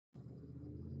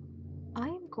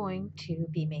going to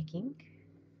be making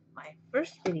my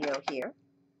first video here.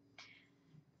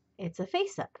 It's a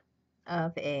face-up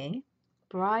of a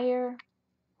Breyer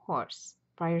horse,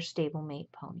 Breyer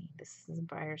Stablemate pony. This is a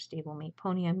Breyer Stablemate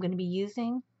pony I'm going to be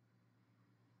using.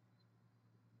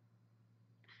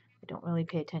 I don't really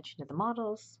pay attention to the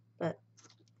models, but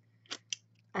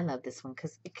I love this one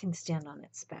because it can stand on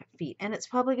its back feet. And it's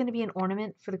probably going to be an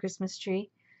ornament for the Christmas tree.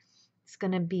 It's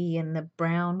going to be in the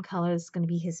brown color. It's going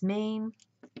to be his mane.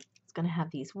 It's going to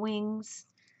have these wings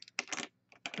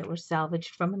that were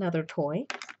salvaged from another toy.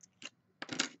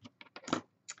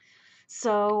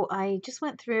 So I just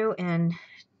went through and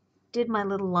did my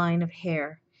little line of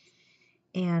hair,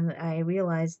 and I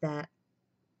realized that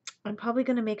I'm probably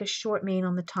going to make a short mane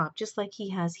on the top, just like he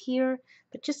has here,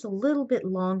 but just a little bit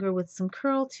longer with some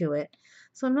curl to it.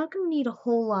 So I'm not going to need a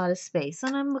whole lot of space,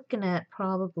 and I'm looking at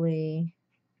probably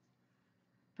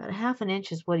about a ½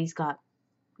 inch is what he's got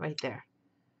right there.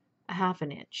 A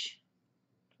 ½ inch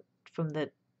from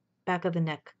the back of the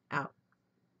neck out.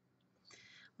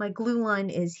 My glue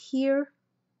line is here.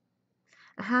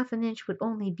 A ½ inch would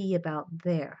only be about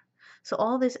there. So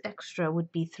all this extra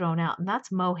would be thrown out, and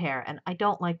that's mohair, and I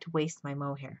don't like to waste my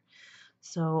mohair.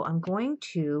 So I'm going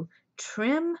to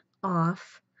trim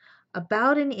off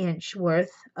about an inch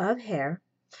worth of hair,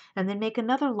 and then make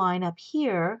another line up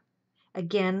here,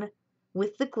 again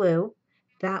with the glue.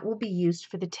 That will be used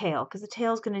for the tail, because the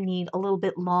tail is going to need a little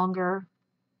bit longer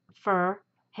fur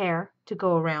hair to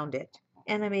go around it,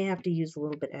 and I may have to use a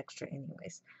little bit extra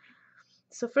anyways.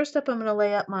 So first up, I'm going to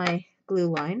lay up my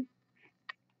glue line.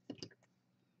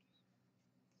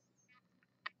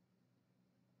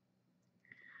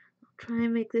 I'll try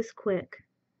and make this quick.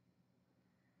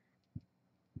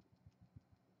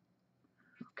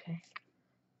 Okay.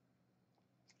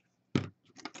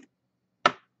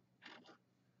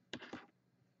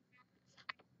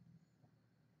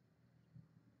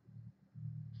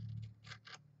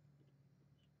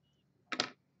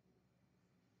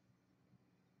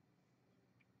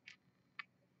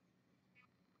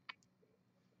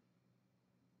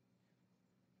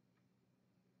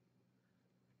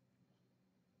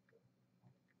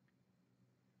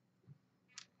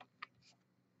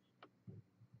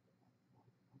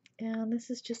 And this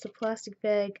is just a plastic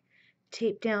bag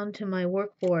taped down to my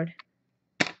work board.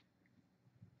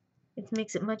 It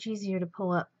makes it much easier to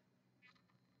pull up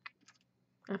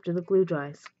after the glue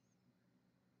dries.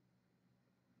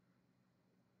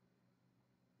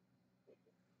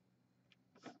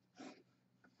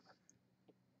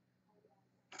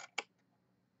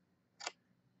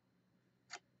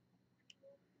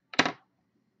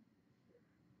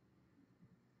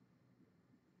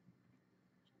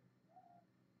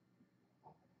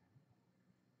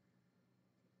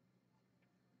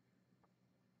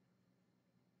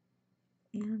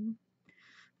 And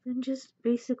then just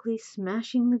basically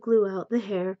smashing the glue out the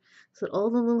hair so that all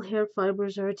the little hair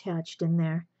fibers are attached in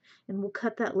there. And we'll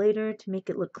cut that later to make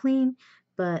it look clean,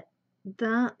 but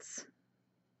that's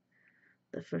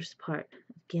the first part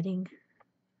of getting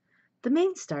the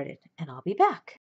mane started, and I'll be back.